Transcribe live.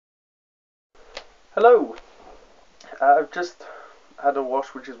Hello! I've just had a wash,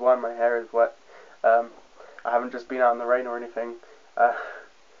 which is why my hair is wet. I haven't just been out in the rain or anything. Talking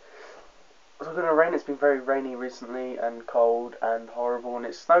of rain, it's been very rainy recently and cold and horrible, and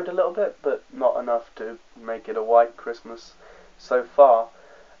it snowed a little bit, but not enough to make it a white Christmas so far.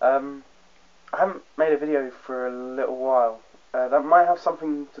 I haven't made a video for a little while. That might have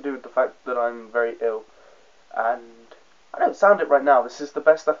something to do with the fact that I'm very ill, and I don't sound it right now. This is the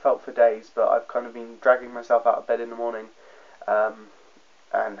best I've felt for days, but I've kind of been dragging myself out of bed in the morning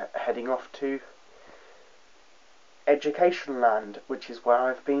and heading off to Education Land, which is where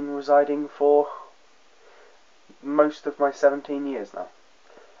I've been residing for most of my 17 years now.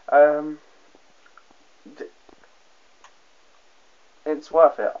 It's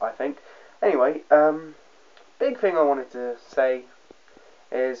worth it, I think. Anyway, big thing I wanted to say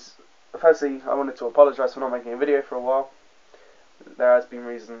is, firstly, I wanted to apologise for not making a video for a while. There has been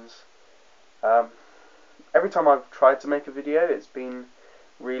reasons. Every time I've tried to make a video, it's been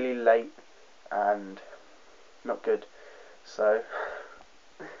really late and not good. So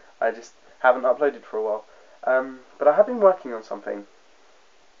I just haven't uploaded for a while. But I have been working on something.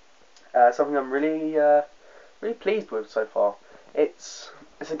 Something I'm really pleased with so far. It's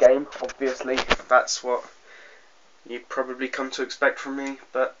a game, obviously. That's what you'd probably come to expect from me.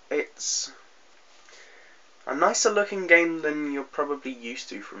 But it's a nicer looking game than you're probably used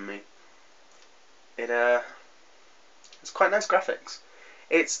to from me. It's quite nice graphics.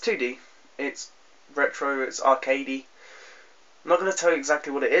 It's 2D. It's retro. It's arcadey. I'm not going to tell you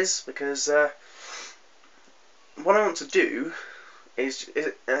exactly what it is because what I want to do is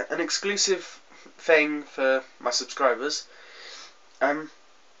an exclusive thing for my subscribers.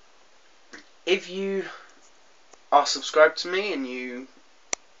 If you are subscribed to me and you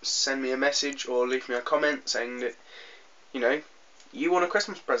send me a message or leave me a comment saying that you want a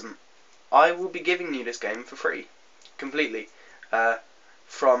Christmas present, I will be giving you this game for free, completely,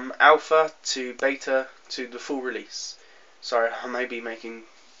 from alpha to beta to the full release. Sorry, I may be making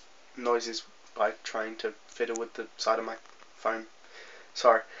noises by trying to fiddle with the side of my phone.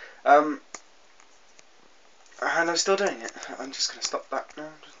 Sorry. And I'm still doing it. I'm just going to stop that now.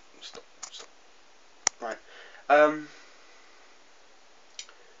 Stop. Right.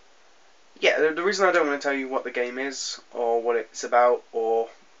 Yeah, the reason I don't want to tell you what the game is, or what it's about, or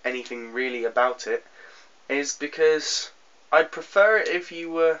anything really about it, is because I'd prefer it if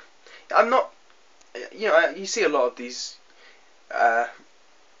you were... I'm not... you see a lot of these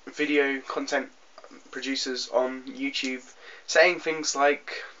video content producers on YouTube saying things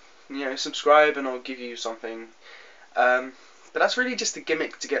like, subscribe and I'll give you something. But that's really just a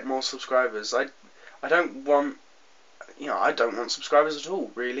gimmick to get more subscribers. I don't want subscribers at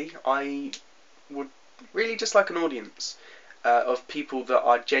all, really. I would really just like an audience of people that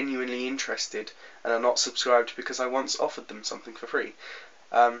are genuinely interested and are not subscribed because I once offered them something for free.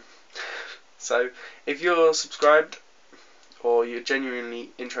 So if you're subscribed or you're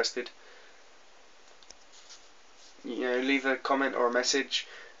genuinely interested, leave a comment or a message.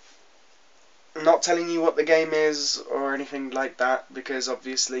 I'm not telling you what the game is or anything like that, because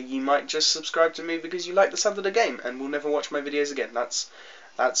obviously you might just subscribe to me because you like the sound of the game and will never watch my videos again. That's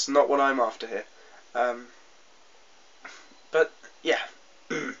not what I'm after here. But yeah,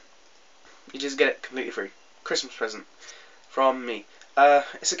 you just get it completely free. Christmas present from me.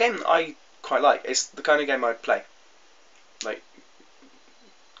 It's a game that I quite like. It's the kind of game I'd play, like,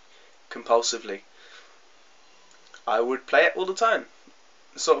 compulsively. I would play it all the time.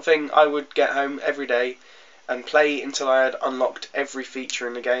 The sort of thing I would get home every day and play until I had unlocked every feature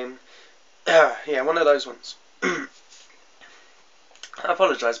in the game. Yeah, one of those ones. I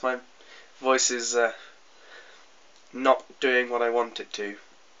apologise, my voice is not doing what I want it to.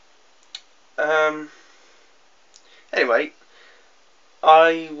 Anyway,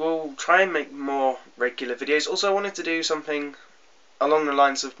 I will try and make more regular videos. Also, I wanted to do something along the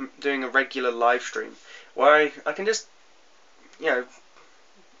lines of doing a regular live stream where I can just,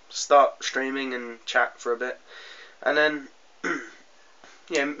 start streaming and chat for a bit, and then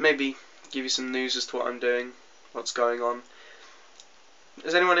maybe give you some news as to what I'm doing, what's going on.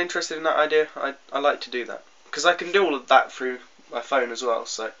 Is anyone interested in that idea? I like to do that because I can do all of that through my phone as well,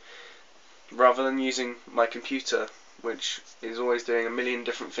 so rather than using my computer, which is always doing a million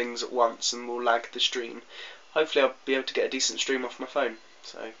different things at once and will lag the stream, hopefully I'll be able to get a decent stream off my phone.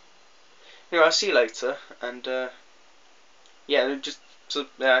 So I'll see you later, and just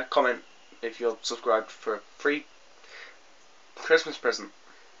comment if you're subscribed for a free Christmas present.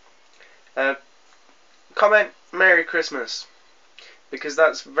 Comment Merry Christmas, because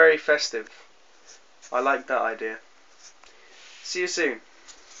that's very festive. I like that idea. See you soon.